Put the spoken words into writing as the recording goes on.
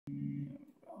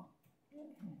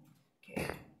Okay.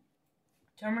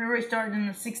 Time to restart in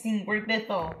the 16th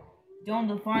G.Biffle. Doing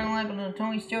the final lap of the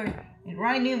Tony Stewart. And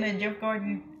Ryan Newman, Jeff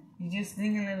Gordon, he's just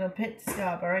thinking of the pit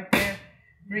stop right there.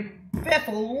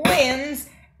 G.Biffle wins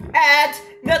at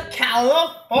the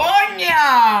California!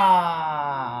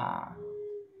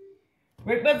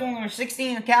 G.Biffle number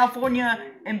 16 of California,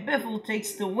 and Biffle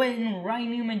takes the win.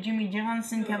 Ryan Newman, Jimmy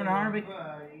Johnson, Kevin Harvick,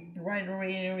 right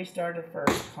ready to restart the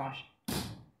first caution.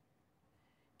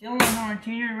 Dylan Howard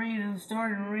Jr. ready to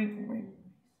start and race.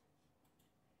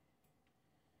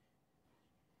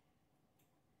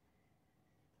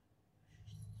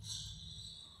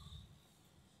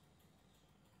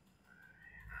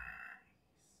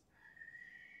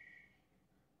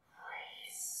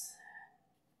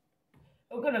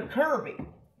 Look at a Kirby.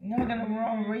 You're not gonna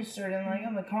wrong racer, then like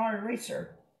I'm the car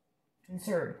racer.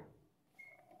 Concerned.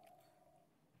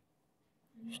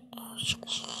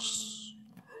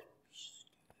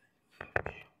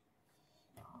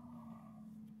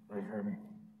 Where's Herbie?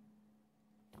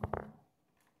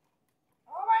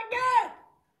 Oh my god!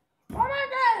 Oh my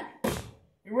god!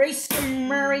 Racing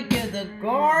Murray to the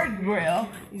guardrail.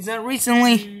 He's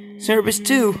recently serviced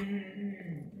too.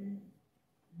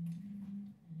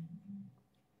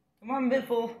 Come on,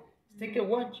 Biffle. Let's take a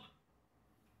watch.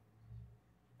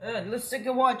 Let's take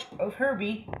a watch of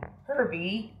Herbie.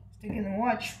 Herbie, taking the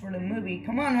watch for the movie.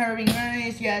 Come on, Herbie.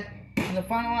 Nice yet. In the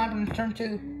final lap on turn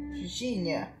 2,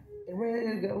 Shishina. They're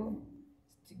ready to go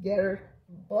together.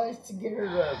 Boys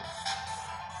together.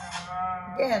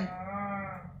 Again.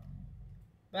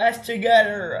 Boys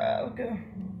together. Okay.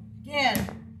 Again.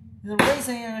 The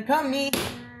racing and the company.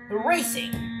 The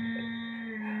racing.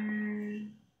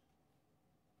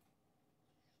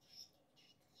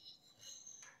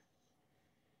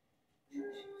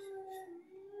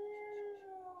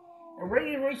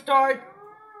 Ready to restart.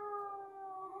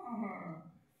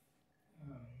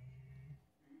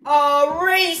 A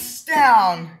race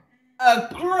down. A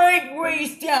great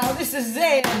race down. This is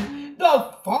it.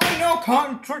 The final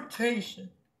confrontation.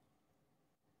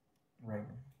 Right.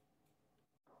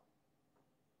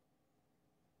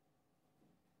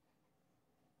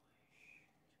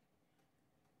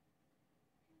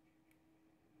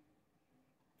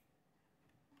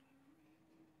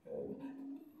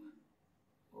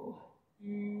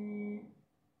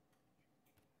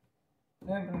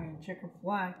 I'm gonna check her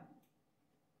flag.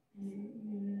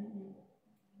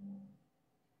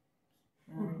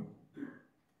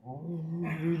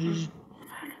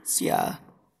 Yeah.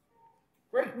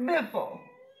 G.Biffle.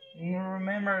 You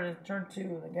remember to turn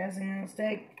 2, the gasoline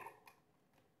mistake.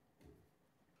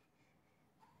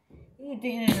 He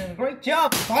did a great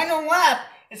job. Final lap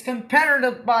is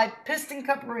competitive by Piston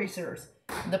Cup racers.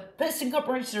 The Piston Cup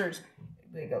racers,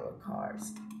 big old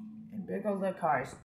cars. And big old cars.